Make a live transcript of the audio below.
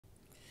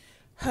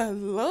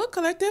Hello,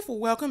 collective.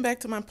 Welcome back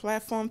to my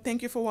platform.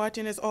 Thank you for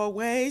watching as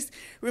always.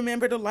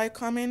 Remember to like,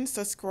 comment,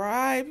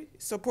 subscribe,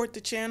 support the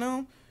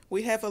channel.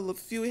 We have a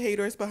few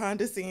haters behind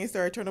the scenes that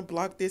are trying to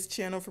block this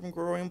channel from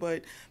growing,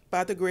 but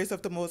by the grace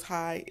of the Most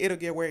High, it'll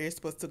get where it's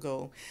supposed to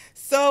go.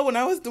 So when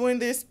I was doing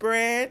this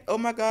spread, oh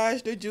my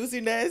gosh, the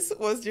juiciness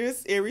was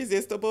just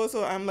irresistible.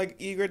 So I'm like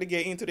eager to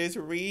get into this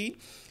read.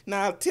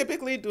 Now, I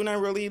typically do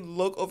not really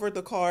look over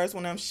the cards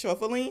when I'm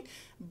shuffling,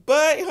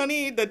 but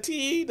honey, the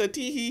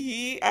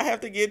tea, I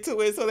have to get to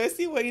it. So let's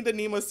see what in the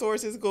name of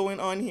source is going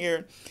on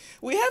here.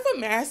 We have a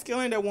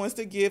masculine that wants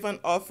to give an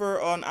offer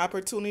or an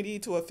opportunity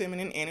to a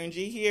feminine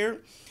energy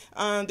here.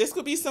 This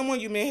could be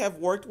someone you may have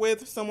worked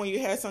with, someone you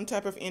had some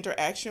type of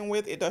interaction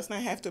with. It does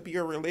not have to be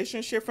a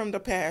relationship from the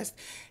past.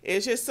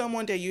 It's just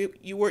someone that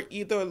you were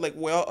either like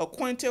well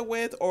acquainted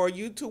with, or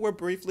you two were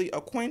briefly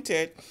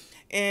acquainted,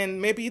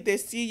 and maybe they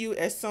see you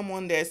as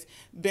someone that's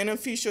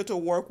beneficial to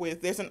work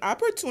with. There's an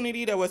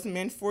opportunity that was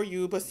meant for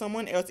you, but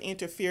someone else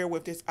interfered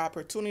with this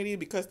opportunity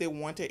because they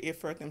wanted it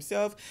for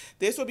themselves.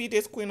 This will be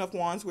this Queen of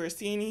Wands we're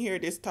seeing here,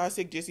 this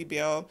toxic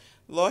Jezebel.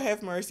 Lord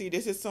have mercy.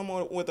 This is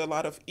someone with a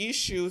lot of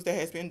issues that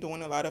has been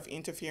doing a lot of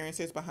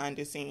interferences behind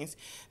the scenes.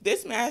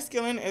 This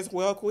masculine as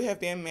well could have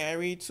been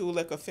married to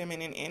like a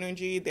feminine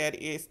energy that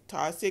is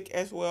toxic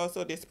as well.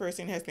 So this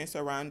person has been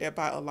surrounded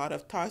by a lot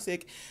of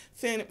toxic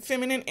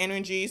feminine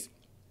energies,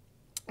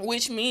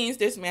 which means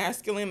this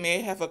masculine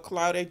may have a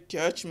clouded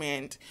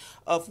judgment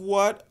of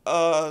what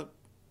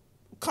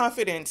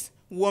confidence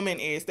woman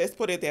is. Let's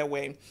put it that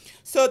way.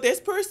 So this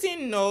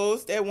person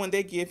knows that when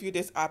they give you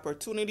this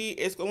opportunity,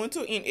 it's going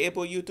to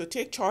enable you to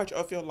take charge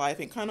of your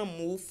life and kind of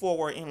move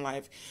forward in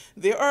life.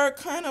 They are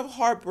kind of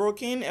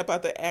heartbroken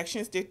about the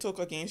actions they took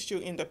against you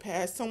in the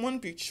past. Someone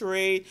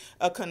betrayed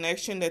a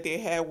connection that they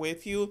had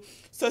with you.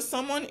 So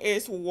someone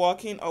is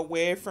walking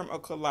away from a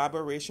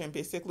collaboration,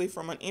 basically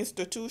from an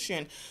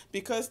institution,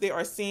 because they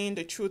are seeing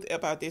the truth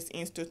about this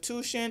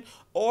institution,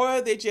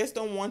 or they just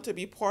don't want to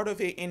be part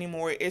of it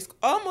anymore. It's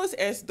almost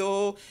as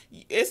though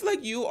it's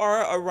like you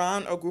are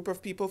around a group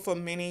of people for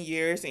many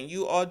years and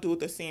you all do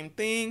the same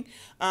thing,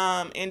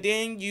 and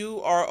then you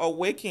are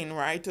awakening,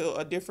 right, to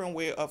a different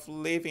way of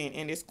living,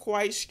 and it's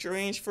quite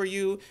strange for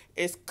you.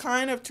 It's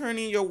kind of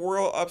turning your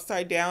world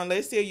upside down.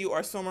 Let's say you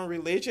are someone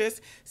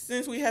religious.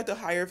 Since we have the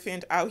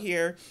Hierophant out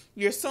here,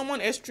 you're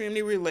someone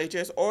extremely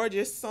religious, or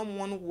just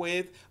someone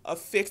with a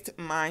fixed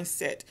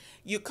mindset.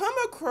 You come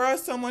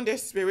across someone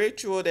that's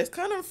spiritual, that's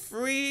kind of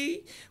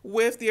free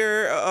with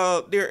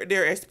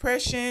their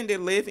expression. They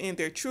live in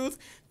their truth.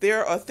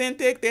 They're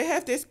authentic. They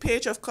have this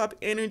Page of Cup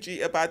energy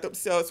about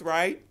themselves,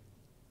 right?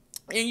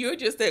 And you're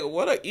just like,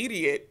 what an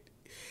idiot.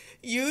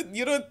 You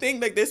don't think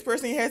like this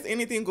person has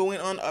anything going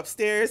on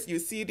upstairs. You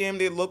see them,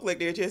 they look like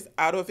they're just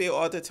out of it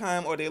all the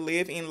time, or they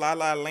live in la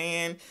la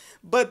land.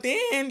 But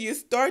then you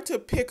start to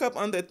pick up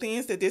on the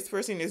things that this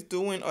person is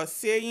doing or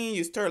saying.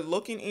 You start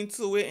looking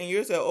into it and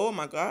you're like, oh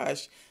my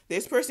gosh,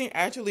 this person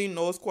actually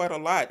knows quite a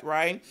lot,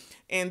 right?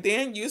 And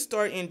then you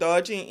start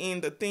indulging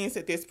in the things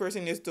that this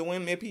person is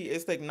doing. Maybe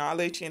it's like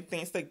knowledge and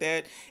things like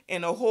that,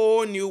 and a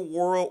whole new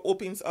world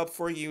opens up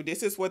for you.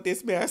 This is what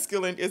this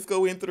masculine is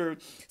going through.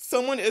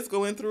 Someone is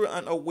going through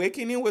an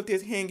awakening with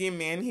this Hanging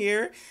Man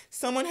here.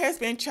 Someone has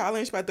been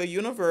challenged by the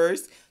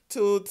universe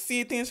to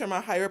see things from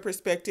a higher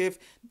perspective,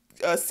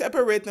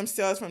 separate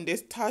themselves from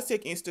this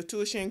toxic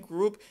institution,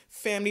 group,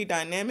 family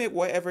dynamic,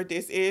 whatever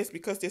this is,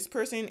 because this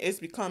person is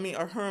becoming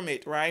a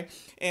hermit, right?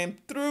 And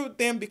through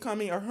them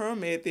becoming a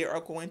hermit, they are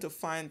going to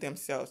find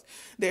themselves.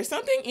 There's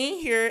something in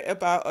here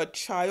about a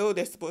child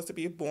that's supposed to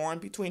be born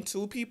between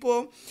two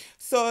people.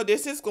 So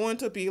this is going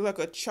to be like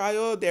a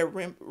child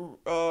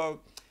that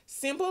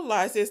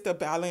symbolizes the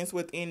balance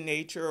within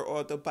nature,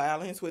 or the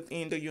balance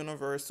within the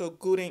universe. So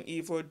good and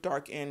evil,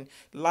 dark and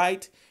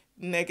light,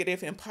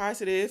 negative and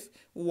positive,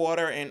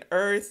 water and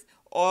earth,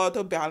 all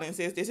the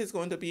balances. This is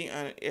going to be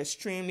an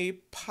extremely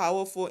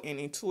powerful and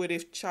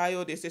intuitive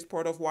child. This is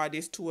part of why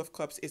this Two of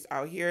Cups is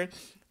out here.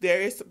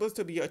 There is supposed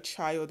to be a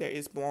child that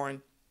is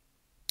born.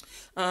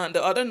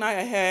 The other night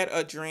I had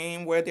a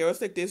dream where there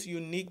was like this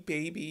unique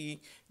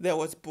baby that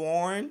was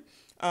born.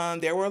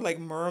 There were like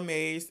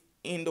mermaids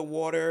in the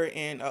water,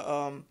 and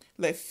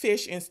like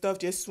fish and stuff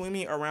just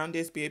swimming around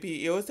this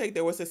baby. It was like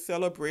there was a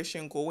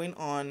celebration going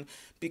on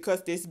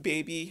because this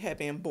baby had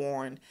been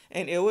born,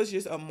 and it was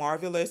just a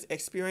marvelous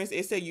experience.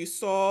 It said you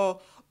saw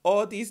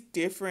all these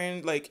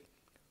different like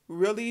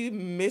really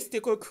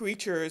mystical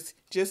creatures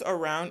just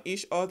around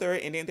each other,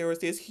 and then there was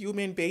this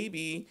human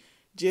baby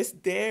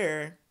just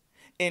there.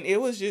 And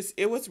it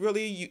was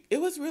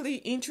really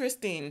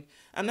interesting.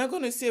 I'm not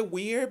going to say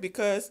weird,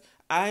 because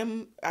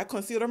I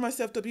consider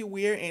myself to be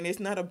weird, and it's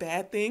not a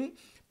bad thing,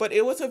 but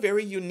it was a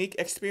very unique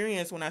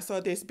experience when I saw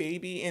this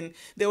baby, and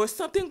there was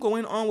something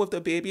going on with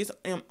the baby's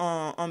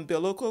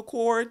umbilical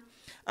cord.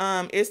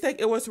 It's like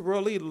it was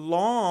really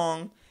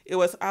long. It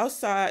was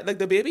outside, like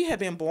the baby had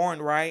been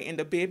born, right? And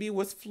the baby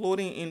was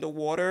floating in the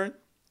water.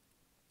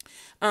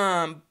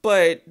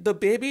 But the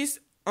baby's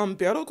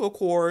umbilical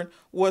cord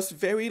was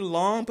very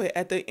long, but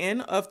at the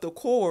end of the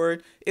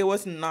cord, it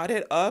was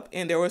knotted up,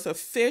 and there was a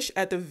fish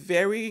at the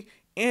very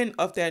end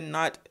of that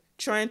knot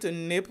trying to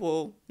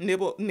nibble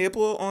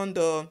on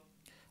the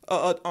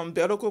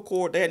umbilical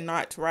cord, that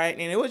knot, right?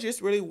 And it was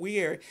just really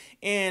weird.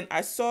 And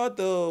I saw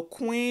the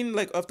queen,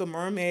 like, of the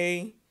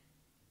mermaid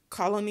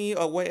colony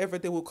or whatever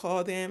they would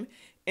call them.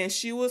 And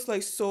she was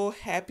like so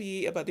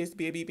happy about this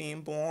baby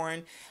being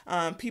born.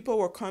 People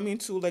were coming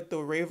to like the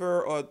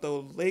river or the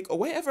lake or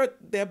wherever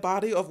their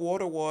body of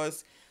water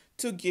was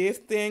to give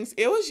things.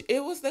 It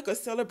was like a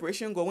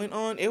celebration going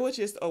on. It was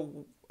just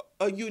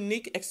a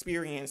unique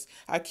experience.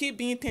 I keep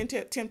being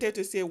tempted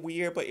to say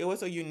weird, but it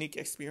was a unique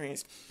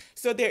experience.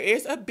 So there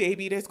is a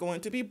baby that's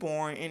going to be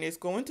born, and it's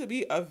going to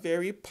be a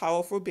very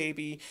powerful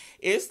baby.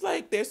 It's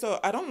like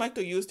I don't like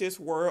to use this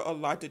word a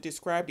lot to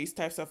describe these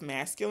types of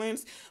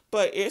masculines,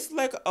 but it's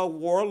like a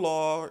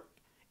warlord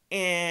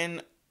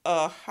and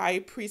a high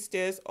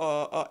priestess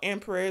or a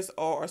empress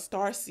or a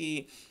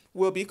starseed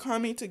will be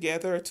coming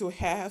together to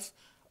have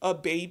a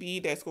baby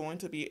that's going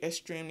to be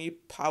extremely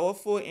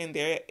powerful, and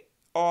there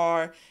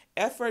are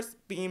efforts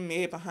being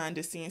made behind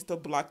the scenes to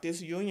block this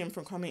union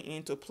from coming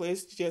into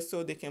place just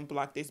so they can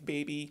block this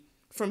baby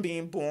from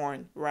being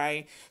born,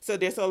 right? So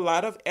there's a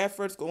lot of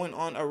efforts going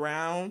on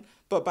around,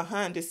 but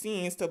behind the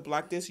scenes to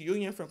block this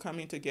union from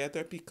coming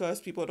together because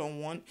people don't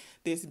want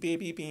this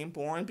baby being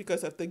born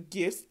because of the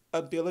gifts,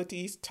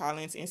 abilities,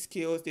 talents, and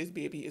skills this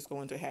baby is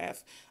going to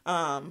have.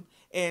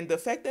 And the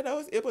fact that I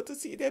was able to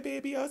see that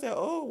baby, I was like,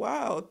 oh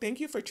wow,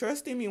 thank you for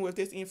trusting me with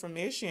this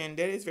information.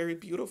 That is very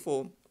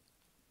beautiful.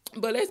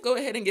 But let's go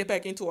ahead and get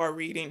back into our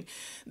reading.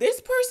 This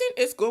person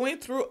is going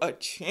through a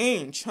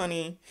change,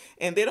 honey,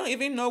 and they don't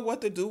even know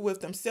what to do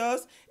with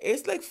themselves.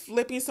 It's like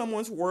flipping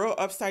someone's world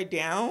upside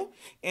down,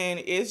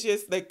 and it's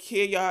just like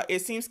chaos.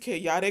 It seems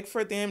chaotic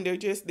for them. They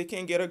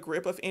can't get a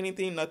grip of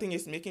anything. Nothing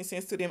is making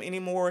sense to them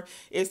anymore.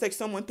 It's like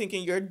someone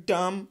thinking you're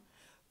dumb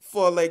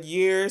for like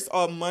years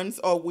or months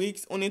or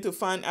weeks only to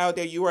find out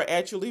that you are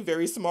actually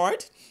very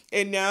smart,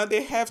 and now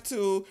they have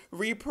to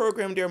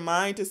reprogram their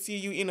mind to see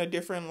you in a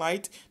different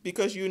light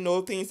because you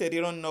know things that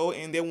they don't know,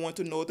 and they want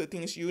to know the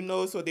things you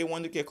know, so they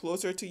want to get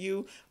closer to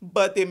you,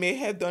 but they may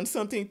have done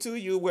something to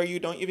you where you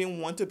don't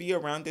even want to be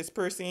around this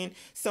person.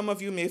 Some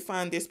of you may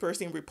find this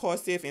person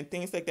repulsive and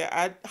things like that.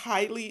 I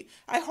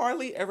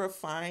hardly ever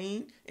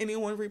find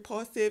anyone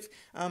repulsive.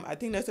 I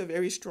think that's a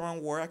very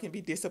strong word. I can be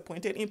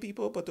disappointed in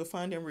people, but to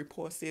find them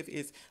repulsive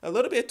is a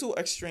little bit too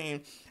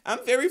extreme.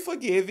 I'm very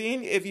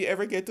forgiving. If you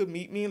ever get to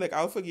meet me, like,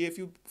 I'll forgive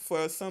you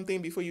for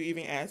something before you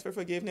even ask for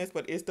forgiveness,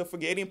 but it's the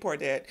forgetting part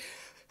that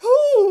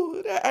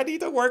that I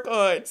need to work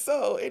on.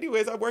 So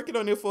anyways, I'm working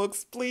on it,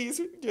 folks. Please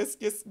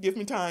just give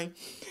me time.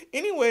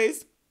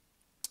 Anyways,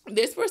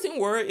 this person's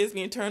world is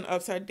being turned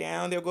upside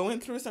down. They're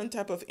going through some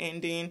type of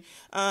ending.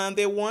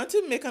 They want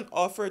to make an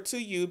offer to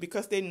you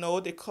because they know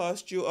they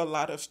caused you a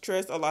lot of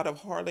stress, a lot of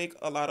heartache,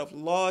 a lot of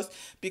loss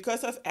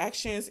because of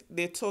actions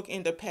they took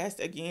in the past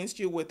against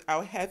you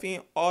without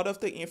having all of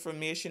the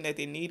information that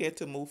they needed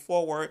to move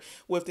forward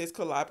with this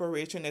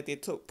collaboration that they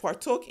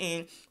partook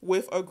in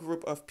with a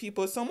group of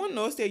people. Someone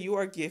knows that you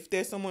are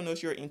gifted. Someone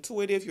knows you're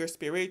intuitive, you're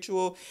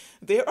spiritual.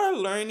 They are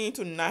learning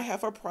to not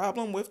have a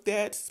problem with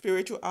that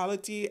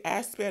spirituality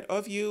aspect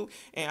of you,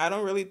 and I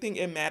don't really think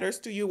it matters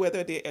to you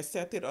whether they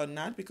accept it or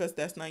not, because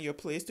that's not your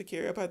place to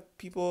care about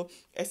people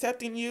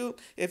accepting you.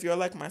 If you're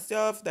like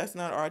myself, that's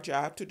not our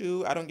job to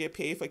do. I don't get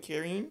paid for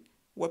caring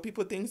what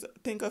people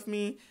think of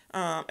me.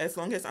 As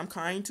long as I'm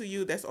kind to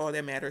you, that's all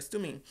that matters to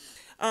me.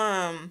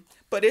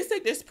 But it's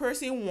like this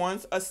person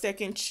wants a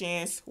second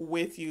chance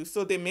with you,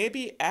 so they may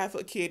be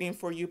advocating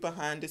for you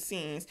behind the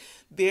scenes.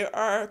 They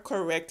are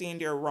correcting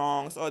their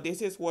wrongs, or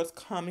this is what's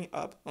coming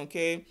up,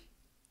 okay?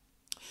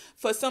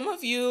 For some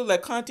of you,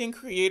 like content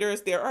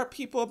creators, there are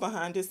people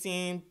behind the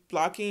scene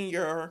blocking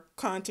your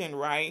content,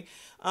 right?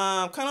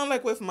 Kind of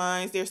like with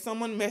mine, there's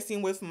someone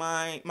messing with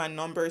my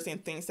numbers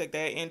and things like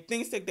that. And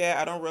things like that,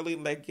 I don't really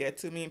let get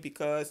to me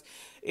because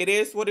it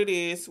is what it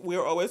is.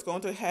 We're always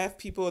going to have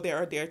people that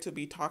are there to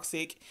be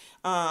toxic.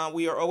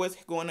 We are always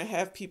going to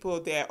have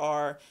people that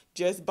are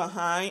just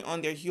behind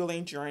on their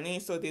healing journey,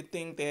 so they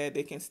think that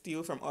they can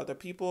steal from other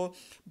people.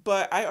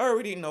 But I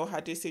already know how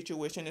this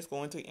situation is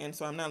going to end,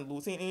 so I'm not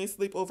losing any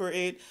sleep over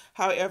it.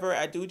 However,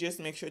 I do just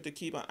make sure to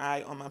keep an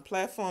eye on my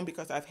platform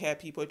because I've had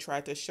people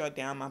try to shut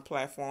down my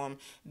platform,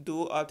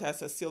 do all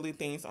types of silly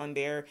things on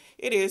there.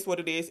 It is what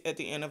it is at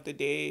the end of the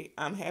day.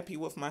 I'm happy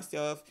with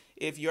myself.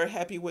 If you're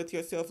happy with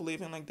yourself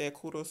living like that,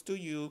 kudos to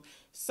you.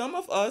 Some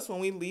of us, when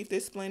we leave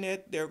this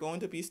planet, there are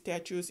going to be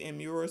statues and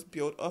murals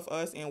built of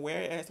us, and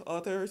whereas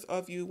others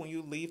of you, when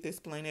you leave this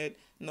planet,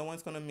 no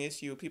one's going to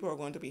miss you. People are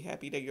going to be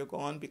happy that you're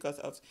gone because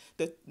of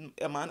the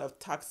amount of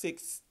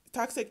toxic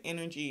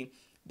energy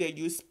that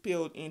you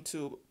spilled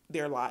into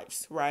their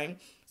lives, right?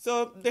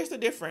 So there's a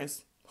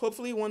difference.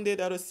 Hopefully one day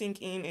that'll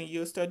sink in and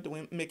you'll start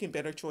making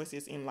better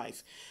choices in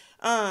life.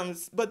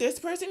 But this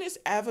person is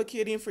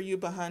advocating for you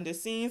behind the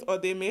scenes, or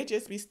they may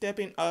just be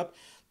stepping up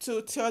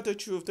to tell the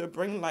truth, to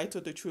bring light to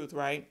the truth,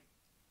 right?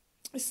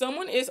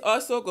 Someone is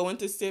also going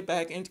to sit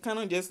back and kind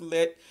of just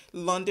let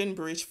London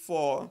Bridge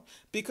fall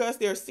because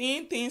they're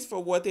seeing things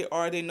for what they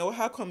are. They know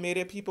how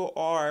committed people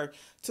are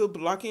to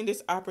blocking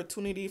this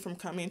opportunity from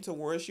coming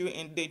towards you,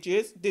 and they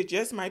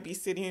just might be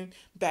sitting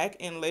back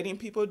and letting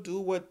people do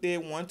what they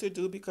want to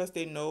do because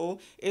they know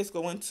it's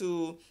going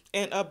to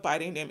end up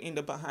biting them in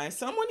the behind.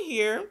 Someone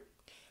here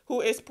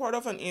who is part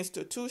of an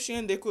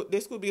institution.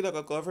 This could be like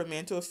a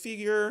governmental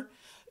figure.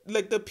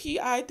 Like the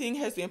PI thing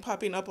has been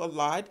popping up a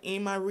lot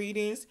in my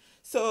readings.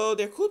 So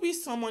there could be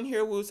someone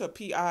here who's a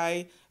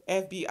PI,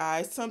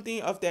 FBI,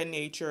 something of that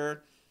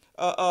nature.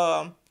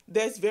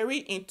 That's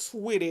very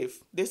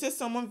intuitive. This is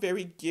someone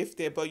very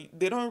gifted, but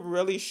they don't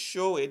really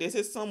show it. This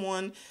is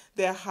someone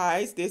that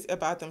hides this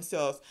about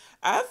themselves.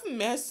 I've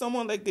met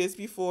someone like this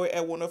before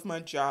at one of my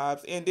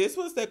jobs, and this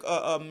was like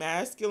a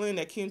masculine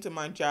that came to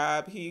my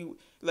job. He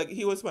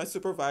was my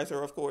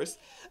supervisor, of course.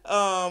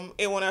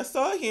 And when I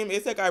saw him,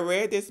 it's like I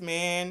read this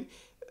man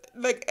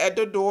like at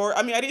the door.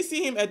 I mean, I didn't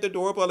see him at the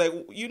door, but like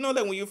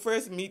like when you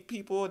first meet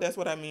people, that's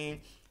what I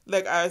mean.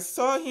 Like I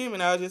saw him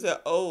and I was just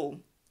like, oh,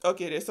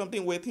 okay, there's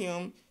something with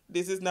him.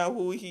 This is not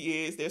who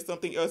he is. There's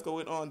something else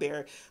going on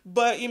there.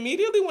 But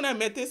immediately when I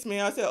met this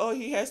man, I said, oh,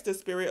 he has the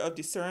spirit of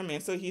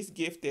discernment, so he's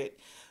gifted.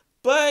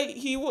 But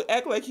he would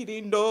act like he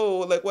didn't know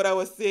like what I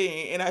was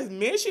saying. And I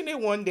mentioned it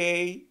one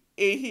day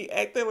and he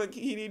acted like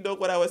he didn't know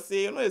what I was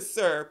saying. I'm like,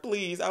 sir,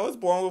 please, I was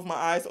born with my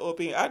eyes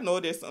open. I know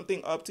there's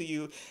something up to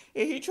you.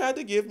 And he tried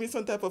to give me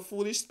some type of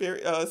foolish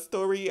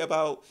story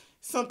about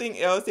something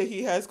else that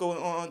he has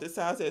going on the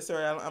side. I said,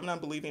 sir, I'm not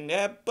believing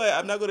that. But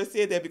I'm not going to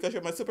say that because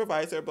you're my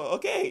supervisor. But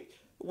okay,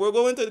 we're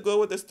going to go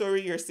with the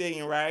story you're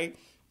saying, right?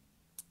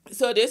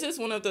 So this is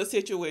one of those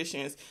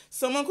situations.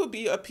 Someone could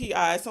be a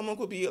PI, someone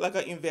could be like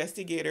an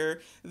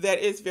investigator that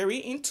is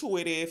very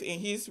intuitive,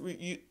 and he's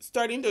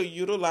starting to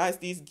utilize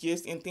these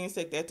gifts and things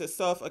like that to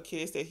solve a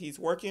case that he's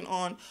working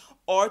on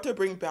or to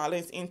bring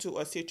balance into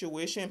a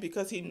situation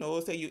because he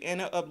knows that you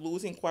end up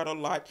losing quite a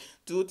lot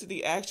due to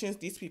the actions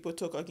these people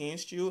took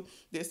against you,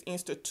 this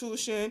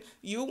institution.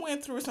 You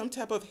went through some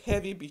type of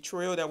heavy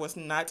betrayal that was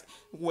not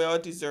well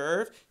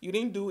deserved. You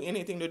didn't do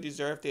anything to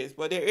deserve this,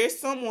 but there is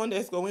someone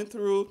that's going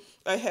through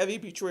a heavy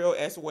betrayal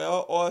as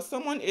well, or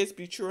someone is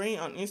betraying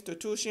an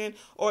institution,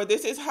 or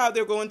this is how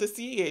they're going to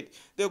see it.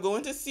 They're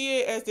going to see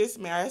it as this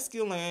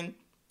masculine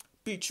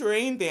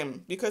betraying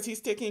them because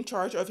he's taking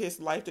charge of his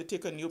life to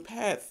take a new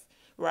path,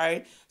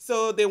 right?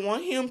 So they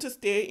want him to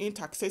stay in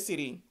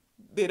toxicity.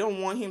 They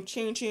don't want him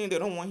changing. They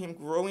don't want him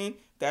growing.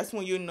 That's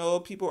when you know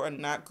people are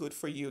not good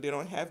for you. They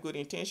don't have good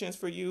intentions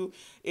for you.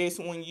 It's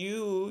when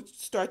you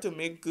start to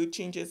make good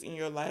changes in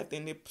your life,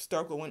 then they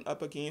start going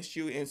up against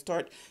you and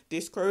start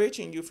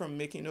discouraging you from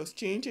making those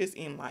changes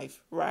in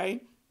life,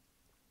 right?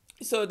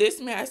 So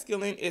this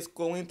masculine is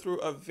going through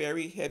a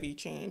very heavy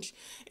change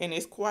and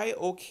it's quite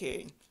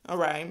okay. All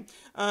right.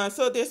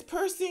 So this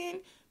person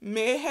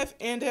may have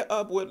ended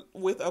up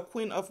with a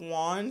Queen of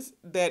Wands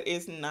that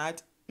is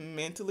not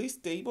mentally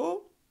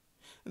stable.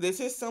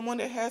 This is someone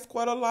that has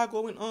quite a lot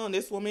going on.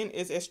 This woman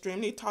is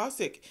extremely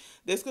toxic.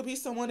 This could be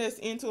someone that's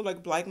into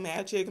like black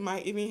magic,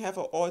 might even have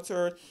an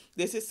altar.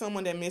 This is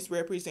someone that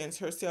misrepresents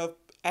herself,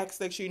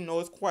 acts like she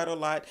knows quite a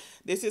lot.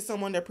 This is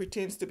someone that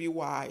pretends to be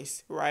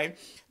wise, right?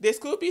 This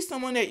could be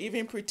someone that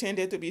even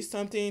pretended to be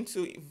something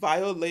to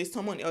violate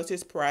someone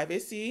else's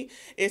privacy.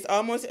 It's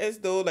almost as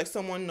though like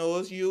someone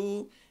knows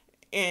you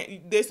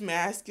and this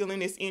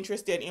masculine is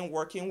interested in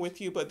working with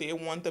you, but they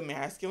want the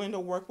masculine to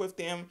work with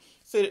them.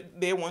 So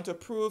they want to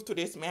prove to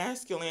this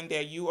masculine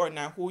that you are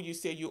not who you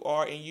say you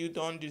are and you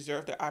don't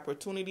deserve the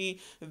opportunity.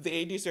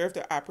 They deserve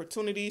the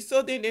opportunity.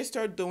 So then they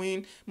start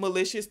doing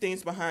malicious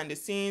things behind the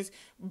scenes,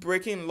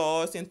 breaking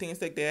laws and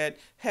things like that,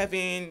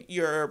 having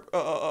your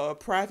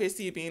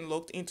privacy being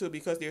looked into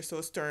because they're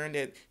so stern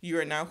that you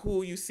are not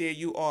who you say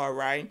you are,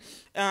 right?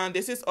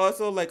 This is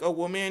also like a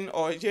woman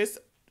or just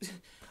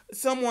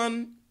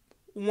someone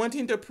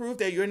wanting to prove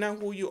that you're not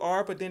who you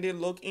are, but then they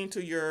look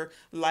into your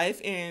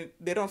life and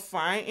they don't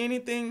find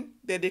anything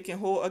that they can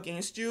hold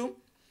against you.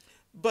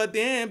 But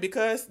then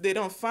because they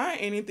don't find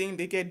anything,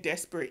 they get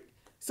desperate.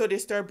 So they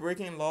start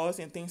breaking laws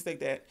and things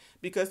like that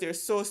because they're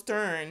so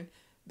stern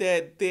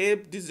that they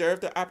deserve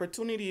the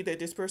opportunity that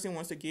this person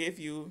wants to give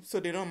you. So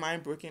they don't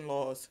mind breaking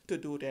laws to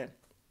do that.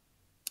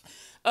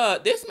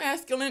 This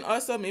masculine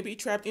also may be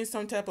trapped in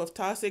some type of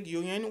toxic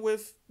union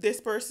with this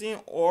person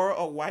or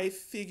a wife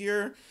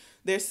figure.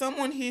 There's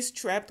someone he's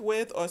trapped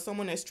with or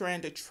someone that's trying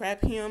to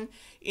trap him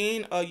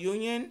in a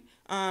union.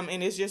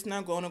 And it's just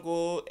not going to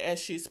go as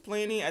she's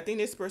planning. I think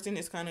this person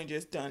is kind of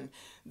just done.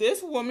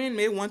 This woman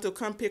may want to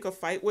come pick a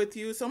fight with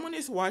you. Someone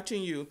is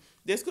watching you.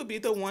 This could be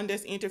the one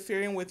that's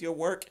interfering with your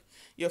work,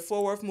 your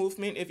forward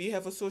movement. If you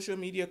have a social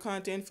media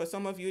content, for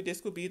some of you,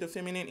 this could be the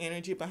feminine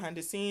energy behind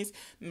the scenes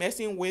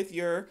messing with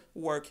your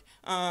work.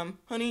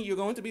 Honey, you're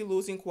going to be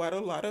losing quite a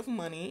lot of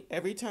money.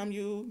 Every time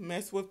you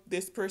mess with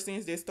this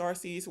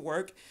starseed's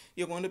work,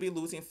 you're going to be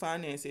losing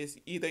finances.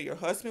 Either your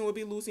husband will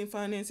be losing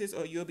finances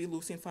or you'll be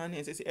losing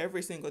finances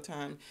every single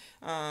time.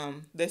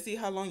 Let's see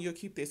how long you'll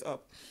keep this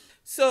up.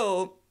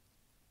 So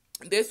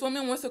This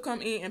woman wants to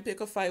come in and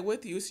pick a fight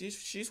with you.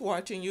 She's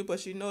watching you, but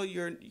she know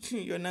you're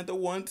not the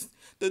one,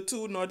 the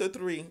two, nor the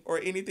three, or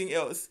anything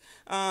else.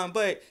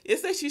 But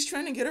it's like she's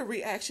trying to get a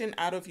reaction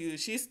out of you.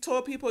 She's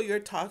told people you're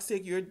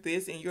toxic, you're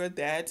this, and you're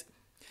that.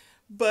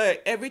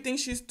 But everything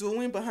she's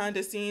doing behind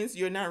the scenes,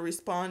 you're not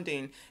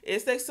responding.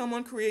 It's like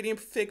someone creating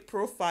fake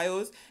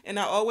profiles. And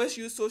I always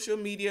use social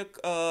media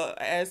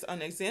as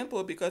an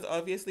example because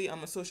obviously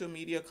I'm a social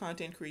media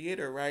content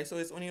creator, right? So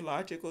it's only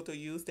logical to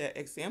use that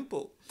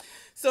example.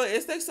 So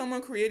it's like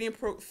someone creating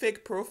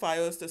fake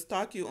profiles to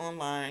stalk you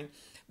online.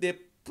 They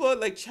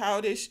put like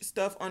childish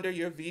stuff under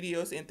your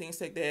videos and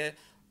things like that,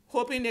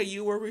 hoping that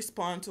you will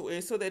respond to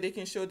it so that they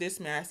can show this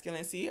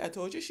masculine. See, I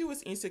told you she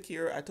was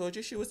insecure. I told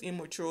you she was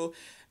immature.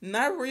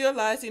 Not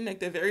realizing like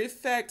the very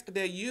fact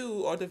that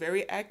you, or the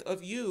very act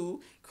of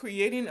you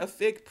creating a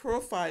fake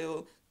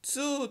profile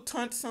to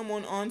taunt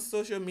someone on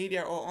social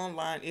media or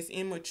online is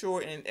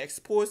immature and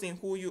exposing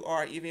who you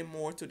are even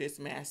more to this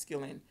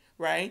masculine,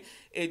 right?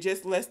 It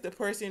just lets the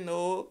person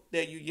know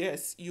that you,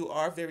 yes, you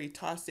are very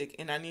toxic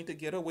and I need to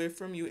get away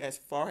from you as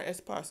far as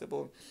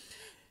possible.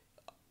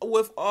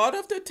 With all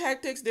of the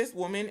tactics this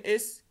woman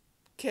is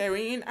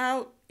carrying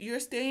out, you're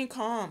staying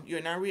calm.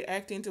 You're not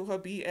reacting to her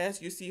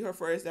BS. You see her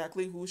for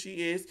exactly who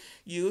she is.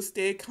 You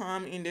stay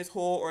calm in this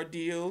whole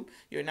ordeal.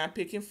 You're not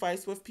picking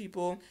fights with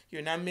people.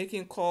 You're not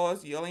making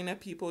calls, yelling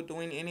at people,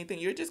 doing anything.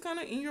 You're just kind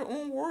of in your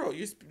own world.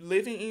 You're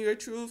living in your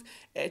truth,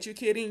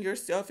 educating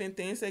yourself and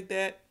things like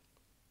that.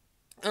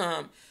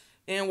 Um,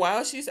 and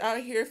while she's out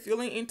here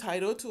feeling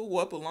entitled to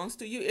what belongs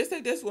to you, it's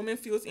like this woman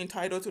feels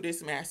entitled to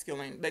this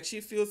masculine. Like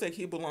she feels like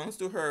he belongs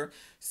to her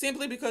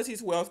simply because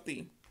he's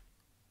wealthy.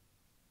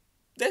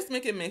 Let's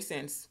make it make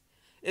sense.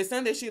 It's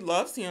not that she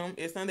loves him.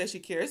 It's not that she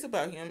cares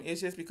about him.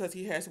 It's just because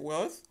he has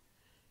wealth.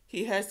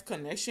 He has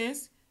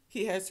connections.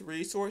 He has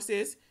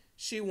resources.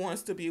 She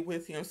wants to be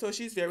with him. So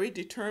she's very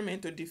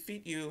determined to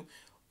defeat you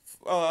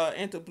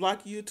and to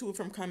block you two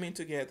from coming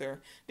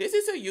together. This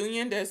is a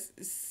union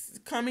that's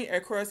coming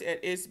across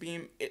as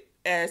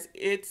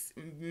it's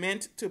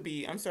meant to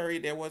be. I'm sorry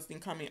that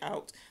wasn't coming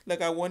out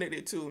like I wanted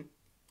it to.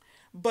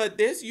 But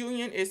this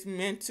union is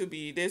meant to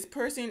be. This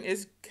person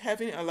is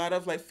having a lot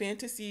of like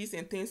fantasies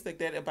and things like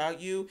that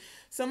about you.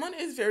 Someone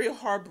is very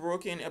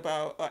heartbroken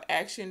about an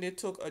action they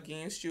took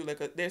against you.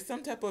 There's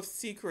some type of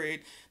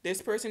secret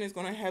this person is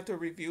going to have to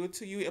reveal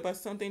to you about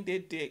something they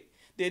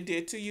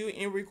did to you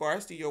in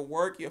regards to your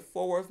work, your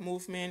forward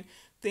movement,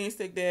 things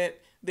like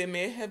that. They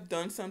may have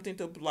done something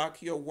to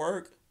block your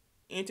work,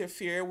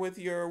 interfere with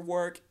your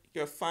work,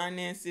 your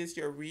finances,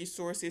 your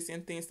resources,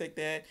 and things like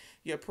that,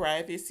 your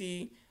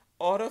privacy,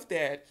 all of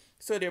that.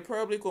 So they're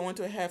probably going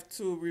to have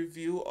to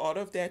review all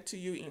of that to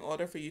you in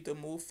order for you to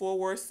move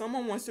forward.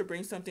 Someone wants to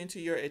bring something to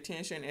your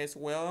attention as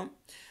well.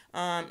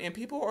 And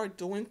people are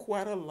doing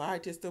quite a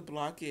lot just to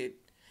block it.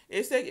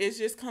 It's like it's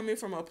just coming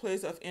from a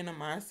place of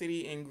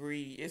animosity and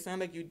greed. It's not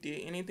like you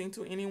did anything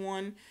to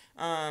anyone,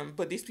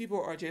 but these people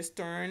are just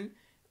stern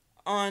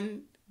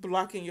on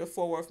blocking your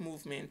forward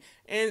movement.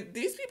 And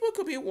these people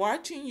could be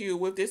watching you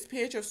with this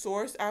page of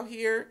swords out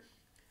here.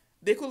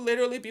 They could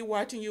literally be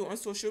watching you on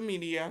social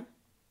media,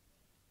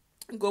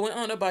 going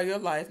on about your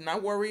life,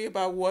 not worry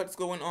about what's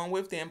going on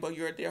with them, but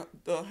you're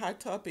the hot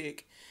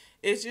topic.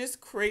 It's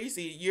just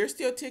crazy. You're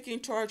still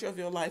taking charge of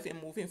your life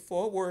and moving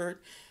forward,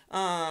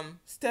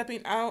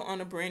 stepping out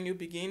on a brand new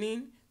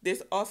beginning.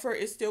 This offer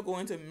is still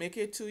going to make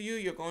it to you.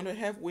 You're going to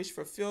have wish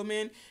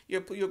fulfillment.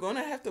 You're going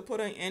to have to put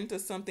an end to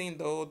something,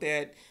 though,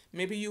 that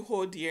maybe you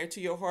hold dear to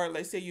your heart.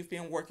 Let's say you've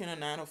been working a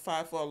 9 to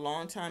 5 for a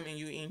long time and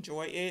you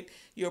enjoy it.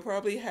 You'll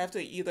probably have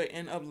to either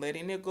end up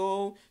letting it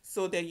go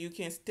so that you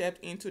can step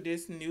into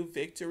this new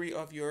victory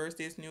of yours,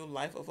 this new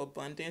life of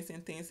abundance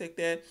and things like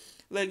that.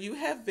 Like you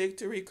have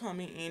victory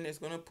coming in that's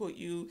going to put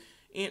you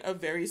in a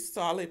very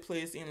solid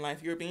place in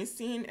life. You're being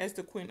seen as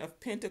the Queen of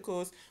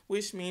Pentacles,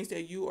 which means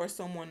that you are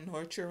someone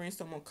nurturing,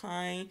 someone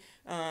kind,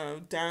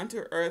 down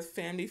to earth,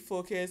 family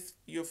focused.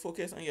 You're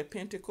focused on your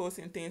pentacles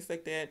and things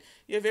like that.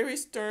 You're very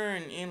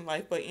stern in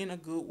life, but in a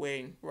good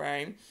way,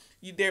 right?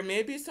 There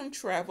may be some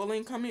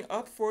traveling coming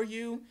up for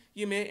you.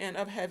 You may end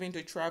up having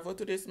to travel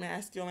to this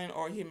masculine,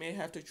 or he may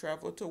have to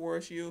travel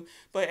towards you.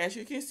 But as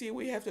you can see,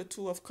 we have the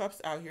Two of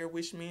Cups out here,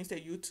 which means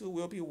that you two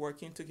will be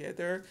working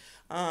together.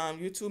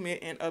 You two may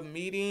end up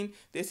meeting.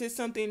 This is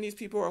something these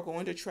people are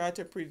going to try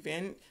to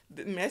prevent.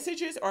 The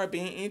messages are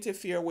being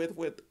interfered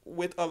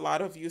with a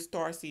lot of you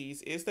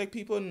starseeds. It's like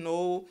people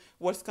know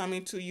what's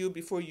coming to you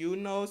before you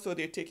know, so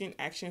they're taking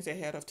actions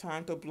ahead of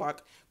time to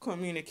block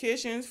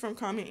communications from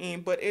coming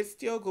in, but it's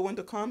still going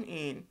to come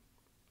in.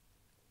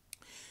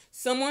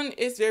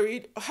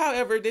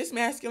 However, this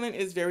masculine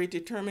is very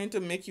determined to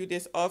make you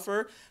this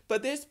offer,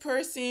 but this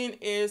person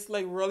is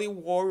like really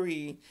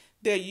worried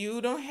that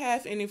you don't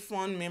have any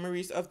fond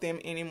memories of them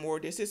anymore.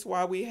 This is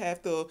why we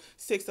have the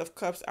Six of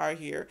Cups out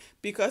here.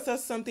 Because of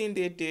something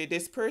they did,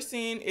 this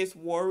person is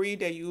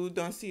worried that you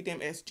don't see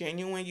them as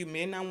genuine. You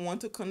may not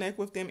want to connect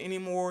with them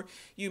anymore.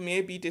 You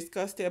may be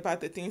disgusted about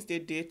the things they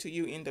did to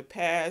you in the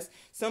past.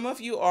 Some of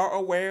you are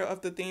aware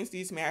of the things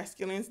these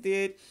masculines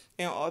did,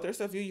 and others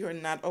of you, you're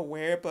not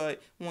aware.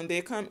 But when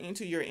they come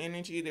into your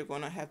energy, they're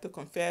going to have to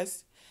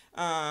confess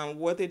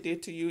what they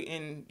did to you,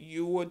 and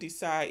you will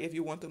decide if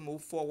you want to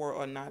move forward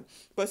or not.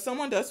 But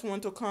someone does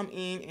want to come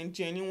in and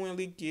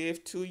genuinely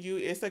give to you.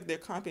 It's like they're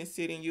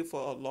compensating you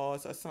for a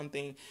loss or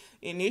something.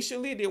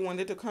 Initially, they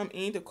wanted to come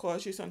in to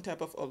cause you some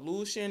type of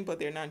illusion, but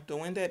they're not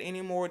doing that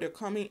anymore. They're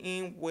coming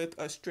in with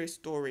a straight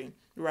story,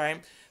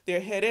 right?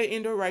 They're headed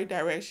in the right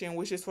direction,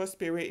 which is what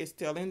Spirit is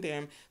telling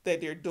them, that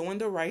they're doing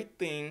the right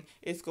thing.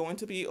 It's going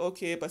to be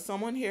okay. But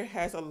someone here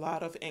has a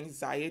lot of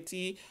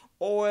anxiety,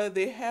 or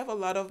they have a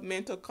lot of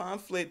mental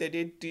conflict that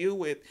they deal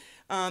with.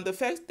 The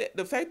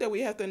fact that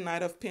we have the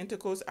Knight of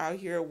Pentacles out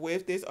here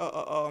with this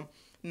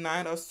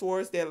Nine of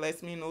Swords, that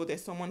lets me know that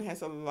someone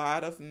has a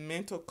lot of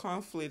mental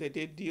conflict that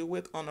they deal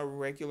with on a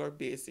regular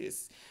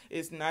basis.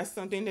 It's not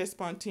something that's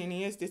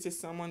spontaneous. This is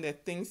someone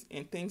that thinks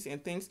and thinks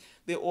and thinks.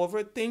 They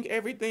overthink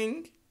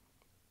everything.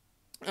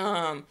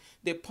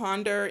 They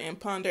ponder and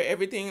ponder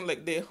everything.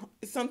 Like, they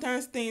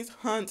sometimes things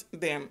hunt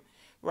them,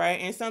 right?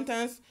 And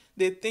sometimes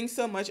they think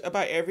so much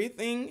about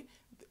everything.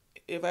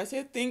 If I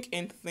say think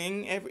and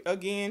thing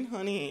again,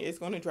 honey, it's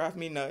going to drive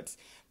me nuts.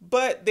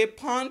 But they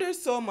ponder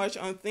so much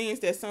on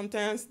things that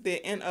sometimes they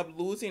end up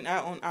losing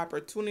out on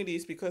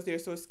opportunities because they're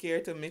so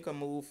scared to make a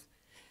move,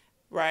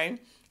 right?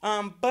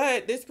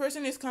 But this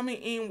person is coming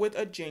in with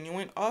a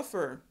genuine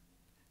offer.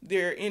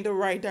 They're in the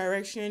right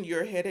direction.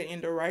 You're headed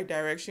in the right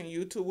direction.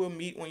 You two will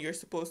meet when you're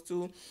supposed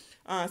to.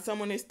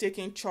 Someone is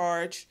taking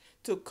charge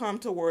to come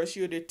towards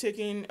you. They're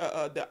taking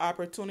the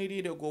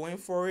opportunity to go in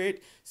for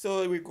it.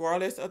 So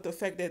regardless of the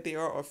fact that they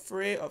are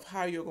afraid of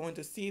how you're going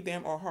to see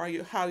them or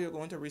how you're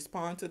going to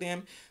respond to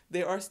them,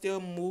 they are still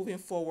moving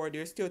forward.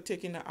 They're still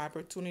taking the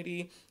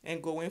opportunity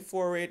and going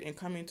for it and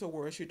coming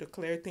towards you to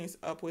clear things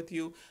up with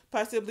you,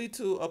 possibly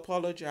to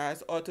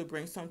apologize or to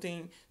bring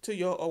something to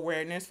your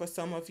awareness for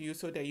some of you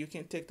so that you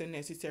can take the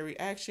necessary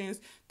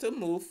actions to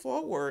move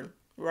forward.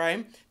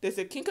 Right? There's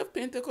a King of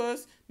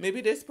Pentacles.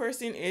 Maybe this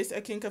person is a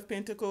King of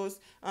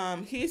Pentacles.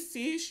 He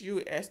sees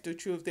you as the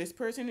truth. This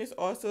person is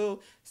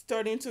also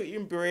starting to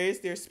embrace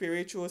their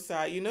spiritual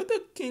side. You know,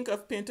 the King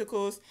of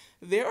Pentacles,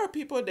 there are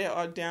people that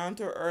are down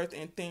to earth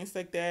and things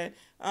like that,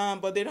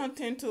 but they don't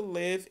tend to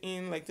live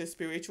in like the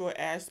spiritual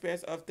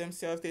aspects of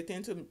themselves. They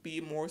tend to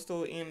be more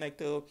so in like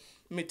the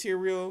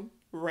material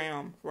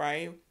realm,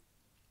 right?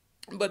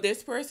 But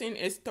this person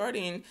is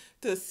starting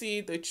to see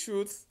the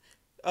truth,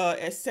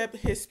 accept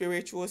his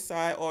spiritual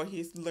side, or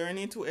he's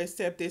learning to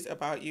accept this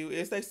about you.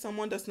 It's like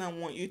someone does not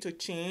want you to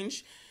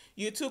change.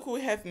 You two could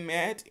have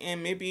met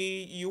and maybe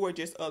you were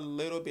just a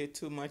little bit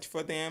too much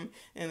for them,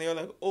 and they're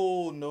like,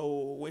 oh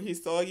no. When he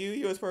saw you,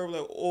 he was probably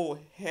like, oh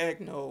heck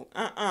no,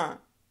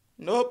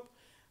 nope.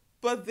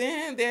 But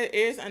then there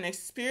is an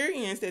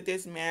experience that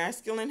this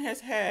masculine has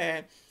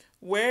had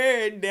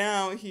where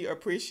down he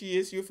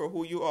appreciates you for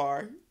who you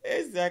are,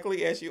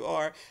 exactly as you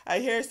are. I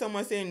hear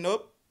someone saying,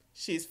 nope,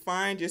 she's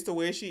fine just the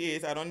way she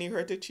is. I don't need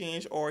her to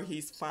change. Or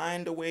he's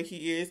fine the way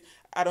he is.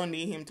 I don't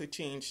need him to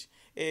change.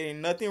 It ain't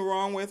nothing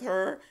wrong with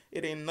her.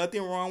 It ain't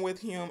nothing wrong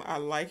with him. I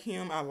like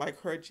him. I like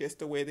her just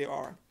the way they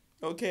are.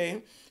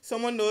 Okay?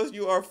 Someone knows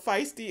you are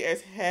feisty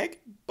as heck,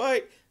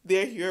 but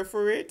they're here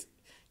for it.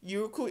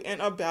 You could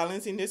end up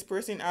balancing this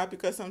person out,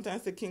 because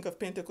sometimes the King of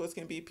Pentacles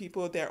can be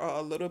people that are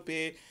a little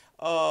bit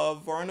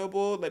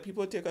vulnerable. Like,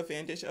 people take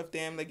advantage of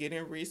them, like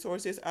getting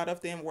resources out of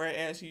them,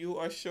 whereas you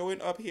are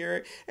showing up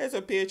here as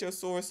a Page of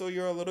Swords, so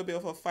you're a little bit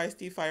of a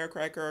feisty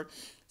firecracker.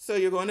 So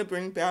you're going to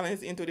bring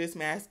balance into this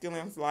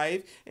masculine's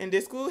life. And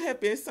this could have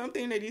been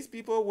something that these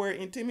people were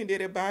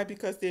intimidated by,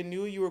 because they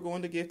knew you were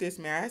going to give this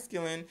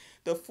masculine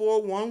the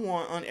 411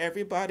 on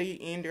everybody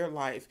in their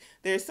life.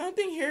 There's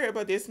something here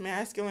about this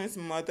masculine's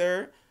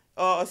mother,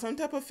 some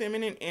type of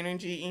feminine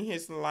energy in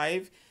his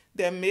life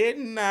that may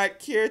not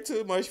care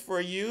too much for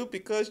you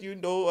because you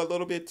know a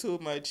little bit too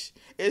much.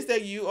 It's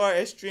that you are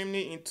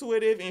extremely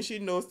intuitive, and she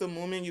knows the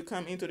moment you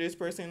come into this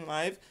person's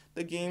life,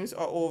 the games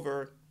are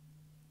over.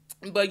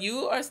 But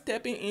you are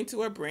stepping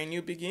into a brand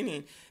new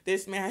beginning.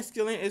 This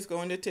masculine is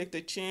going to take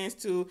the chance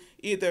to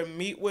either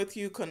meet with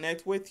you,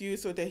 connect with you,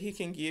 so that he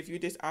can give you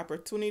this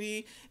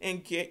opportunity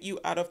and get you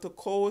out of the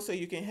cold so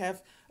you can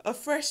have a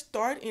fresh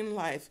start in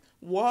life.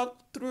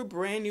 Walk through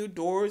brand new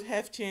doors,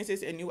 have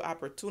chances and new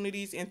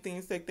opportunities and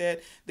things like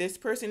that. This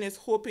person is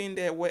hoping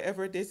that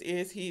whatever this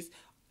is, he's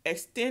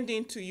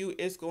extending to you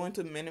is going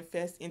to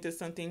manifest into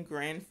something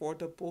grand for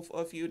the both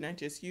of you, not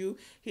just you.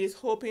 He's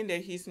hoping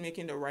that he's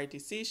making the right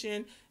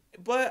decision.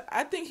 But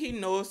I think he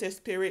knows that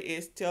Spirit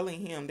is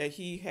telling him that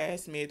he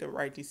has made the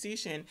right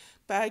decision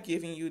by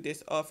giving you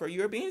this offer.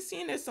 You're being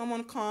seen as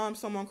someone calm,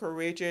 someone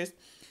courageous,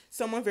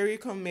 someone very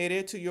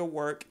committed to your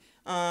work.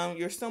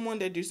 You're someone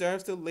that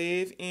deserves to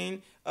live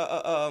in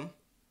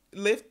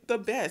live the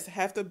best,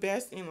 have the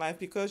best in life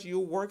because you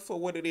work for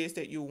what it is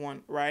that you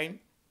want, right?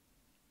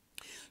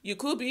 You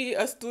could be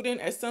a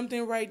student at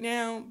something right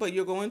now, but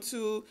you're going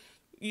to,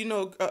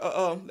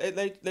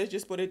 let's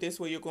just put it this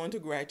way, you're going to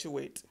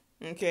graduate.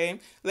 Okay.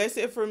 Let's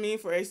say for me,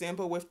 for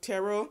example, with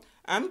tarot,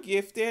 I'm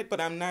gifted,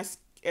 but I'm not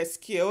as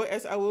skilled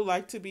as I would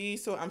like to be.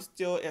 So I'm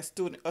still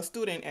a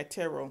student at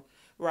tarot,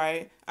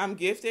 right? I'm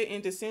gifted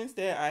in the sense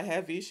that I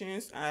have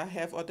visions, I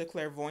have all the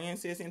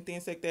clairvoyances and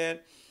things like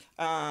that.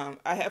 I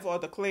have all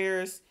the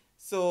clairs,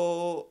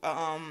 so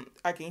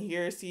I can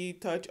hear, see,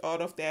 touch,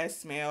 all of that,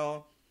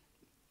 smell,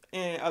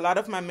 and a lot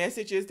of my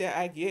messages that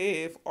I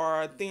give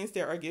are things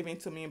that are given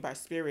to me by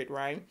spirit,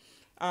 right?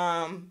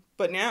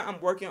 But now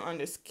I'm working on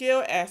the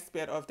skill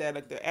aspect of that,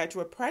 like the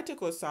actual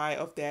practical side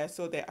of that,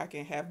 so that I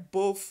can have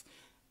both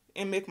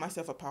and make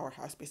myself a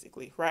powerhouse,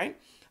 basically, right?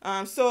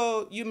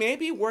 So you may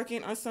be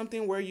working on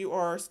something where you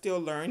are still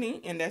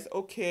learning, and that's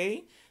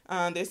okay.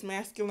 This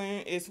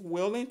masculine is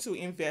willing to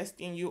invest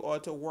in you or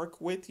to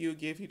work with you,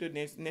 give you the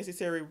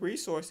necessary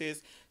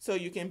resources so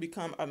you can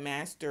become a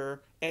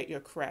master at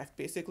your craft,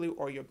 basically,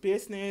 or your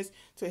business,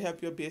 to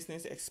help your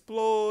business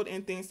explode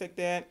and things like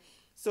that.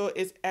 So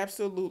it's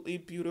absolutely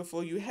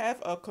beautiful. You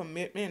have a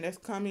commitment that's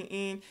coming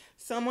in.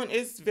 Someone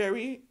is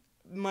very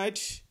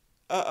much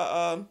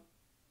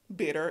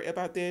bitter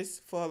about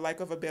this, for lack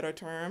of a better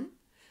term.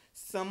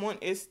 Someone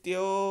is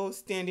still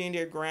standing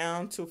their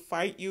ground to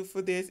fight you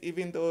for this,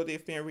 even though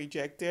they've been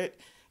rejected.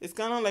 It's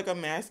kind of like a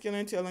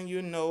masculine telling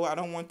you, no, I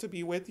don't want to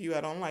be with you,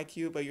 I don't like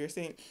you, but you're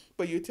saying,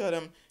 but you tell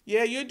them,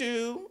 yeah, you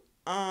do.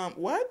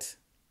 What?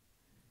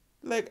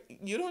 Like,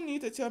 you don't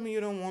need to tell me you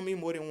don't want me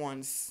more than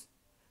once.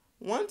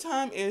 One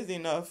time is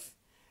enough.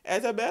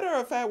 As a matter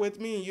of fact, with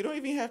me, you don't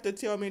even have to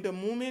tell me. The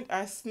moment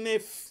I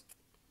sniff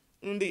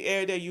in the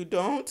air that you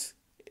don't,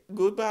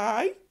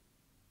 goodbye.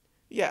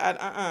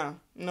 Yeah,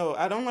 no,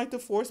 I don't like to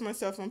force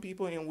myself on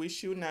people, and we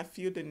should not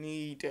feel the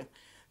need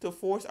to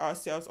force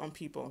ourselves on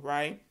people,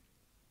 right?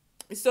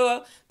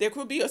 So there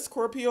could be a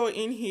Scorpio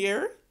in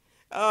here.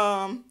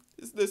 The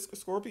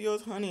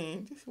Scorpios,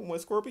 honey, when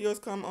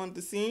Scorpios come on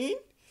the scene,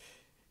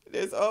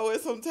 there's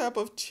always some type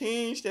of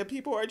change that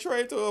people are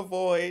trying to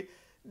avoid.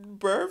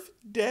 Birth,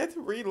 death,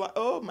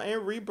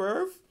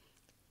 rebirth.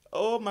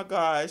 Oh my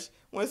gosh.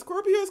 When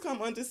Scorpios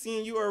come onto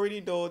scene, you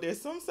already know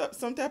there's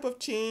some type of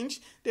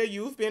change that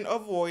you've been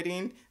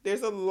avoiding.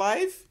 There's a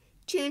life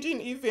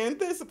changing event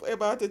that's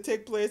about to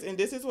take place, and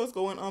this is what's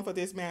going on for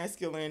this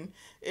masculine.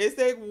 It's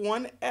like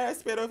one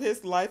aspect of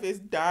his life is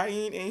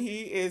dying, and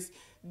he is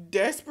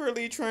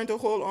desperately trying to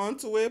hold on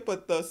to it.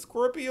 But the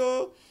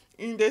Scorpio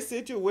in this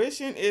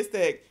situation is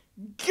like,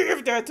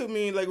 give that to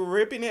me, like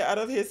ripping it out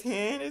of his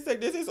hand. It's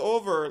like, this is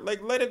over.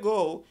 Like, let it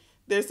go.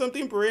 There's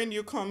something brand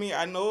new coming.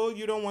 I know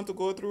you don't want to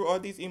go through all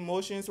these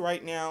emotions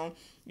right now.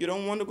 You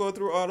don't want to go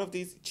through all of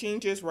these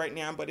changes right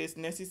now, but it's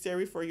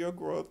necessary for your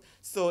growth.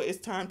 So it's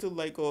time to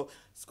let go.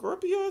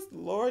 Scorpios,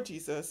 Lord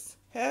Jesus,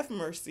 have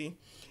mercy.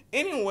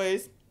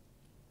 Anyways,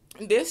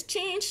 this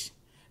change,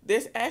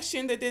 this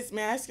action that this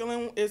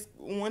masculine is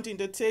wanting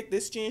to take,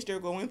 this change they're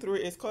going through,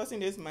 is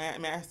causing this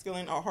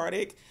masculine a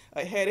heartache,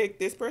 a headache.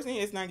 This person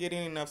is not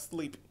getting enough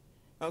sleep.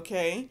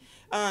 Okay.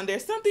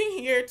 There's something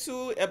here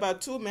too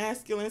about two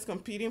masculines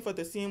competing for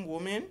the same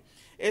woman.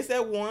 Is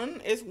that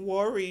one is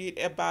worried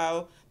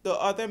about the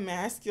other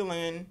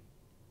masculine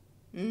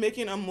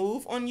making a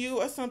move on you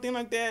or something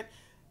like that.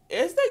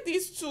 It's like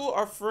these two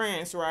are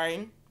friends,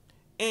 right?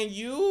 And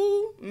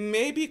you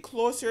may be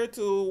closer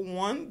to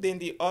one than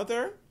the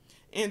other.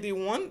 And the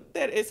one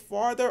that is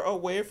farther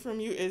away from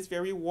you is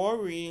very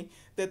worried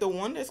that the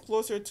one that's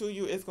closer to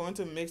you is going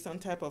to make some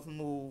type of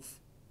move.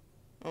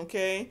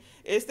 Okay?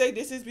 It's like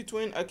this is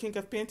between a King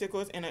of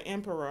Pentacles and an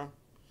Emperor.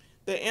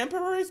 The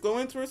Emperor is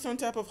going through some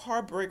type of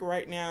heartbreak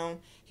right now.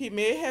 He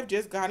may have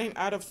just gotten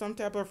out of some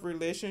type of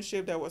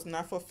relationship that was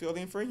not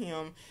fulfilling for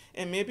him.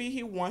 And maybe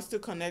he wants to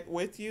connect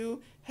with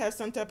you, have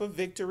some type of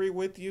victory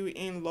with you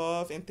in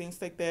love and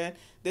things like that.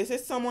 This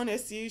is someone that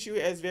sees you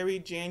as very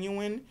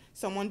genuine,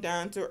 someone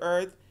down to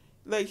earth.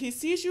 Like, he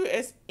sees you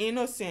as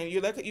innocent.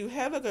 You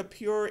have like a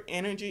pure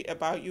energy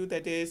about you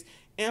that this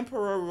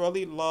Emperor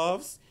really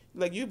loves.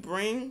 Like, you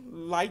bring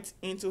light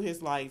into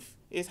his life.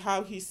 It's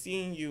how he's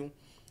seeing you.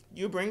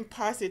 You bring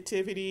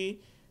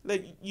positivity.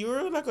 Like,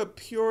 you're like a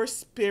pure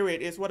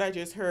spirit is what I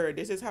just heard.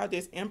 This is how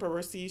this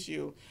Emperor sees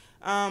you.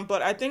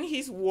 But I think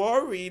he's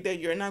worried that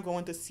you're not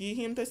going to see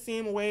him the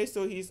same way.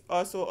 So he's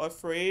also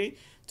afraid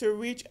to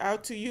reach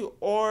out to you.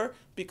 Or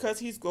because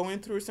he's going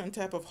through some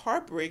type of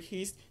heartbreak,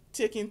 he's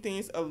taking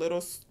things a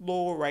little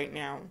slow right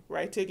now,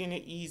 right? Taking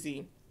it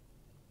easy.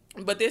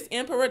 But this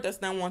Emperor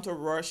does not want to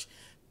rush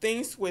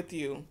things with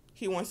you.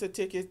 He wants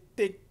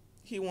to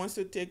he wants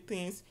to take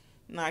things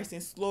nice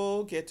and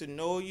slow, get to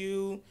know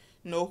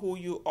who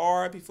you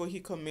are before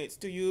he commits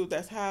to you.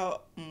 That's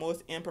how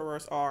most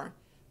emperors are.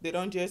 They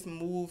don't just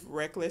move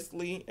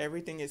recklessly.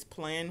 Everything is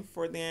planned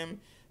for them.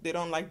 They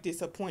don't like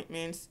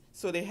disappointments,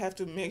 so they have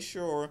to make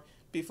sure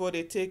before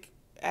they take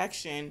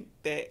action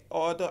that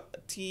all the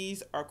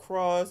T's are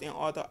crossed and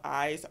all the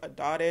I's are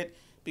dotted,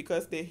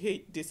 because they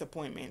hate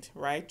disappointment,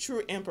 right?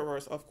 True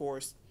emperors, of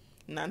course,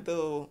 not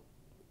the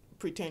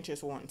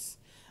pretentious ones.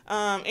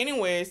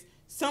 Anyways,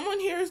 someone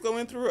here is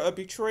going through a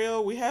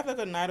betrayal. We have like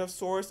a Knight of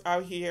Swords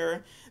out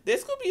here.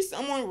 This could be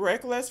someone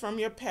reckless from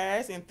your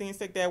past and things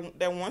like that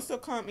that wants to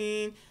come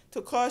in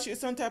to cause you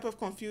some type of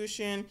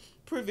confusion,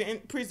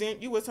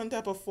 present you with some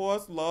type of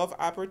false love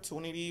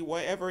opportunity,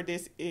 whatever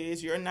this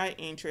is. You're not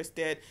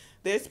interested.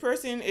 This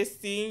person is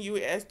seeing you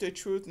as the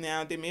truth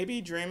now. They may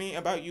be dreaming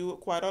about you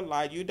quite a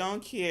lot. You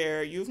don't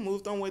care. You've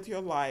moved on with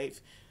your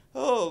life.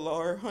 Oh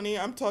Lord, honey,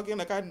 I'm talking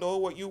like I know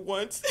what you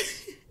want.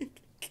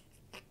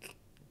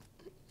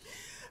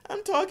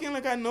 I'm talking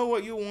like I know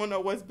what you want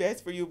or what's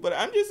best for you, but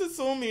I'm just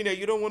assuming that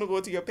you don't want to go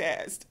to your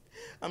past.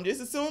 I'm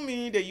just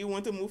assuming that you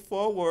want to move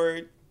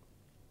forward.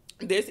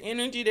 This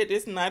energy that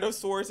this Knight of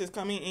Swords is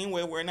coming in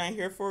with, we're not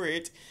here for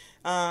it.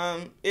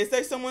 It's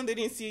like someone that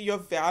didn't see your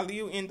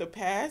value in the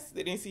past,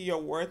 they didn't see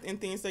your worth and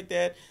things like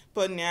that,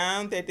 but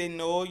now that they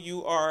know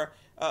you are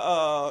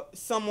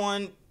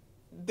someone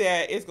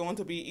that is going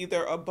to be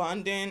either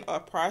abundant or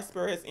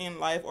prosperous in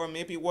life, or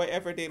maybe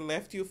whatever they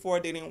left you for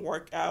didn't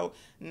work out.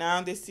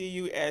 Now they see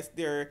you as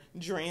their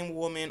dream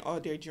woman or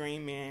their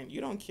dream man.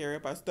 You don't care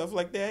about stuff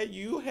like that.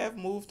 You have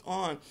moved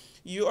on.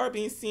 You are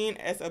being seen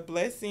as a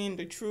blessing,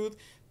 the truth.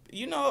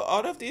 You know,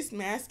 all of these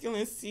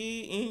masculines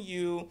see in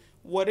you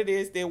what it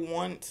is they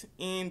want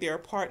in their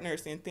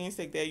partners and things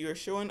like that. You're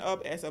showing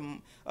up as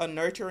a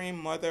nurturing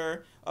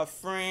mother, a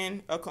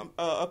friend,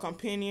 a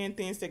companion,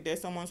 things like that.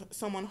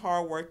 Someone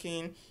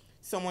hardworking,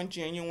 someone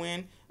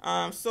genuine.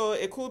 So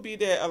it could be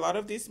that a lot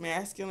of these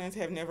masculines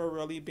have never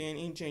really been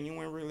in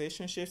genuine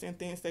relationships and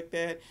things like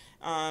that.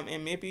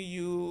 And maybe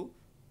you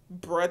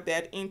brought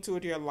that into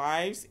their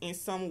lives in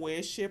some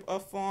way, shape,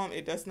 or form.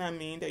 It does not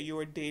mean that you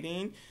are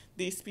dating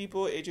these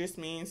people. It just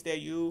means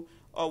that you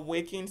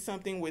awaken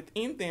something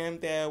within them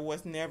that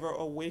was never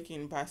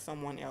awakened by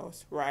someone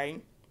else,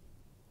 right?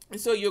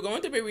 And so you're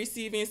going to be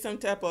receiving some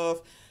type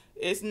of,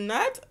 it's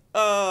not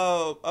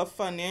a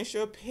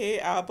financial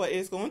payout, but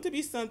it's going to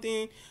be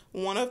something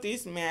one of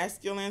these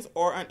masculines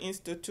or an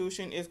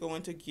institution is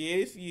going to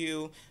give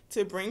you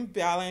to bring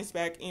balance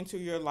back into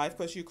your life,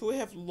 because you could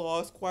have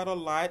lost quite a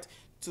lot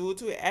due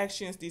to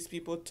actions these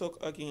people took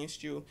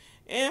against you.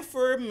 And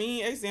for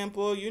me,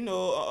 example, you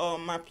know,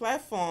 my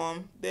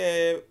platform,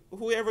 that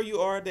whoever you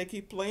are that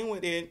keep playing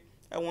with it,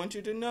 I want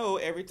you to know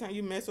every time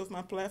you mess with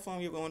my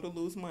platform, you're going to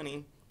lose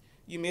money.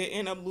 You may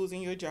end up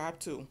losing your job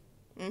too.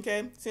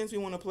 Okay? Since we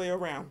want to play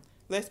around,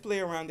 let's play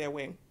around that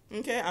way.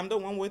 Okay? I'm the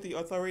one with the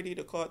authority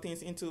to call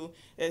things into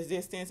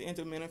existence and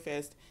to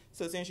manifest.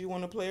 So since you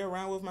want to play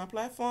around with my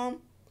platform,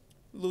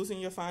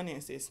 losing your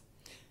finances.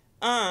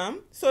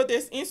 So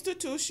this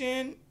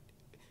institution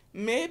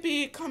may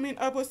be coming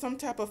up with some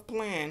type of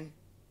plan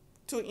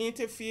to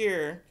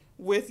interfere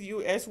with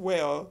you as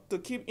well, to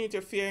keep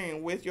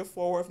interfering with your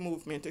forward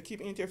movement, to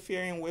keep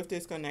interfering with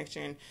this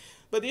connection.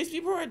 But these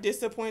people are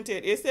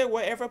disappointed. It's that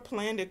whatever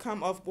plan they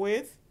come up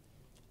with,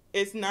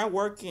 it's not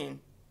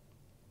working.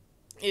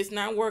 It's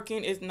not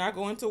working. It's not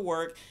going to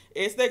work.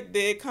 It's like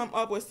they come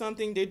up with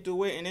something, they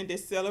do it, and then they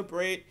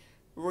celebrate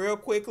real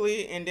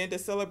quickly, and then the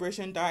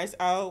celebration dies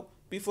out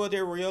before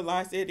they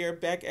realize it. They're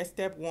back at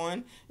step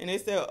one, and they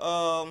say,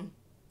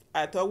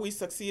 I thought we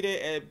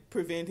succeeded at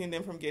preventing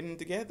them from getting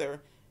together.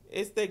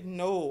 It's like,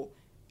 no,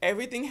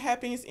 everything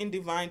happens in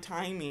divine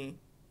timing.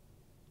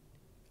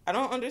 I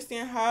don't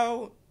understand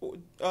how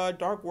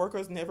dark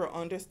workers never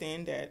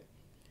understand that.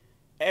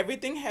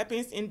 Everything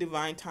happens in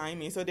divine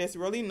timing, so there's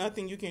really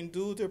nothing you can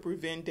do to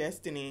prevent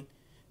destiny.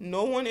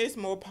 No one is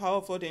more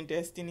powerful than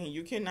destiny.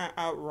 You cannot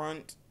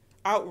outrun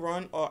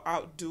or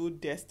outdo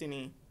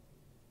destiny.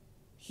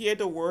 Hear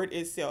the word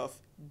itself,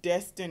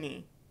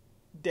 destiny,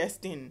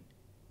 destined.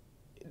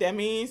 That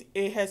means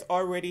it has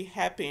already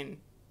happened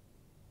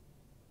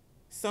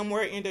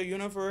somewhere in the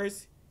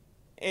universe,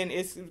 and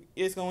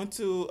it's going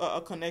to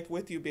connect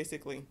with you.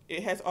 Basically,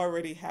 it has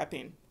already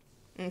happened.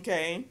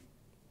 Okay.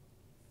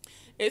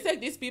 It's like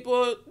these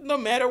people, no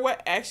matter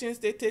what actions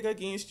they take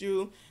against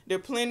you, they're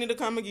planning to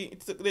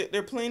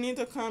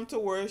come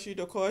towards you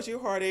to cause you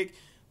heartache,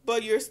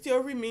 but you're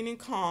still remaining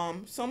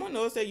calm. Someone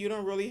knows that you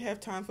don't really have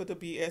time for the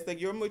BS. Like,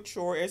 you're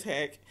mature as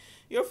heck.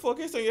 You're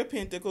focused on your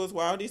pentacles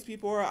while these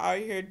people are out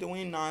here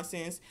doing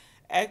nonsense,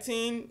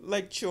 acting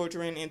like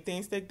children and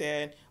things like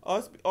that,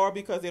 or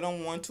because they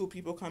don't want two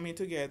people coming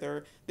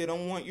together. They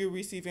don't want you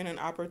receiving an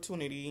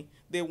opportunity.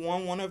 They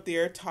want one of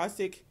their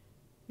toxic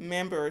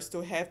members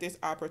to have this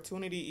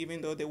opportunity,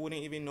 even though they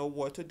wouldn't even know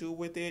what to do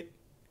with it.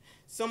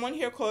 Someone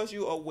here calls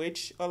you a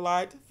witch a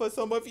lot. For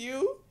some of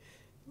you,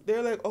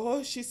 they're like,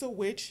 oh, she's a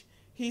witch,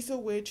 he's a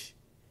witch,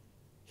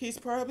 he's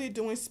probably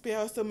doing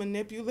spells to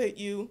manipulate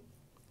you.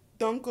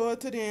 Don't go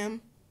to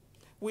them.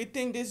 We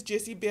think this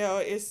Jezebel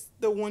is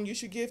the one you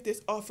should give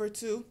this offer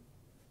to.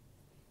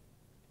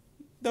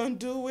 Don't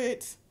do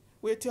it.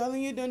 We're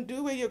telling you, don't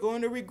do it. You're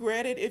going to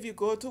regret it if you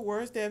go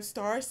towards that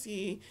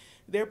starseed.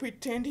 They're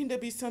pretending to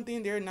be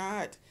something they're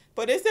not.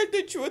 But it's like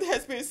the truth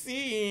has been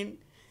seen.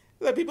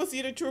 Like, people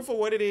see the truth for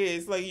what it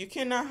is. Like, you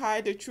cannot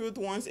hide the truth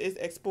once it's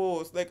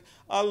exposed. Like,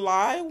 a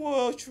lie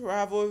will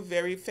travel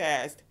very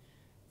fast.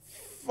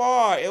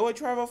 Far. It will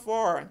travel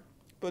far.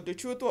 But the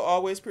truth will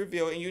always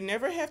prevail. And you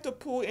never have to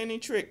pull any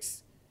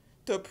tricks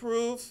to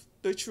prove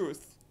the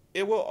truth.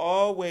 It will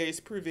always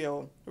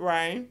prevail,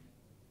 right?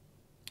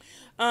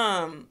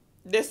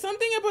 There's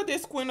something about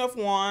this Queen of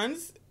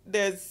Wands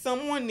that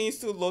someone needs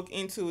to look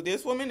into.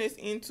 This woman is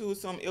into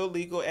some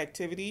illegal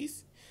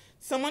activities.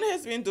 Someone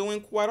has been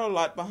doing quite a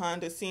lot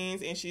behind the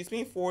scenes and she's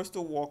been forced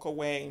to walk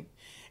away.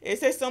 It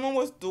says someone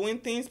was doing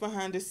things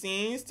behind the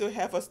scenes to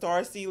have a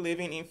starseed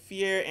living in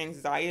fear,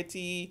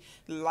 anxiety,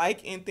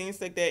 like and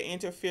things like that,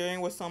 interfering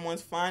with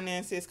someone's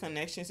finances,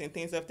 connections, and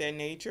things of that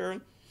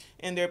nature.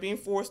 And they're being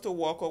forced to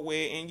walk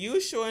away. And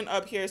you showing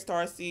up here,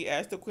 Starseed,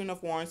 as the Queen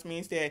of Wands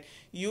means that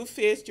you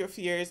faced your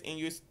fears and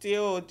you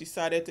still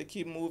decided to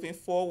keep moving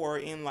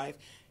forward in life.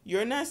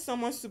 You're not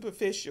someone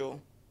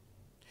superficial.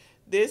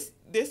 This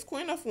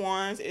Queen of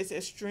Wands is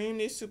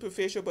extremely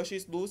superficial, but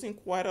she's losing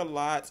quite a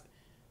lot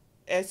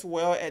as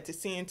well at the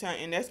same time,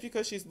 and that's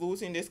because she's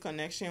losing this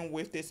connection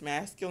with this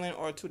masculine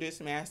or to this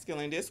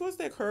masculine. This was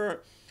like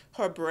her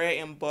bread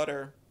and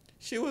butter.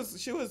 She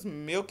was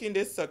milking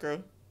this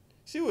sucker.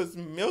 She was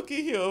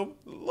milking him.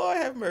 Lord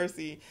have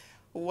mercy.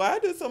 Why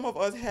do some of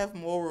us have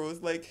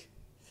morals? Like,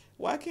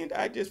 why can't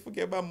I just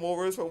forget my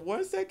morals for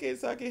 1 second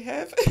so I can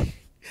have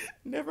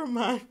never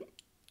mind.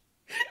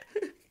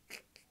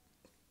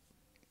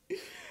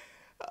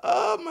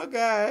 Oh my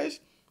gosh.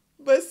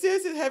 But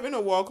sis is having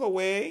to walk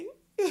away.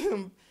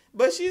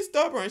 But she's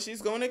stubborn.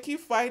 She's going to keep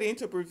fighting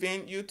to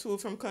prevent you two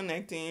from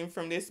connecting,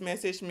 from this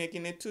message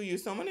making it to you.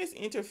 Someone is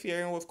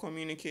interfering with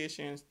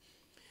communications.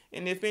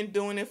 And they've been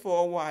doing it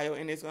for a while.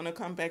 And it's going to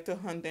come back to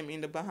hunt them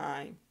in the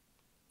behind.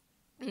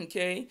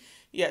 Okay?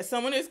 Yeah,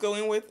 someone is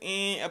going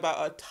within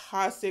about a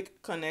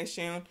toxic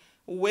connection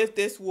with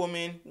this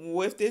woman,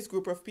 with this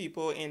group of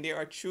people. And they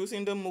are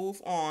choosing to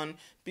move on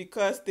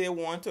because they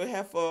want to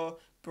have a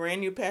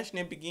brand new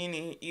passionate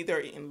beginning, either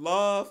in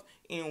love,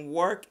 in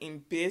work,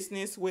 in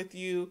business with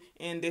you.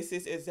 And this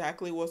is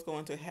exactly what's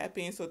going to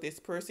happen. So this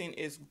person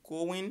is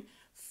going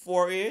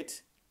for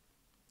it.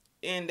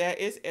 And that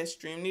is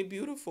extremely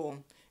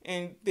beautiful.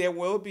 And there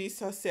will be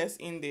success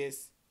in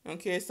this.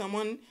 Okay,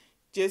 someone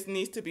just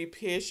needs to be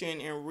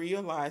patient and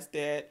realize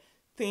that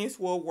things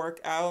will work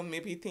out.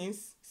 Maybe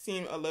things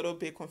seem a little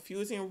bit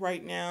confusing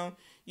right now.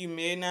 You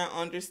may not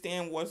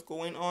understand what's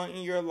going on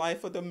in your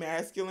life for the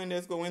masculine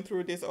that's going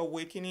through this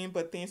awakening,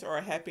 but things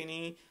are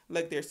happening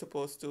like they're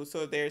supposed to.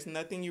 So there's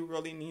nothing you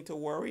really need to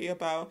worry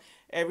about.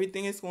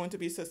 Everything is going to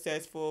be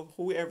successful,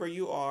 whoever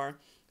you are.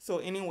 So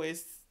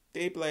anyways,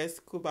 stay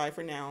blessed. Goodbye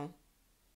for now.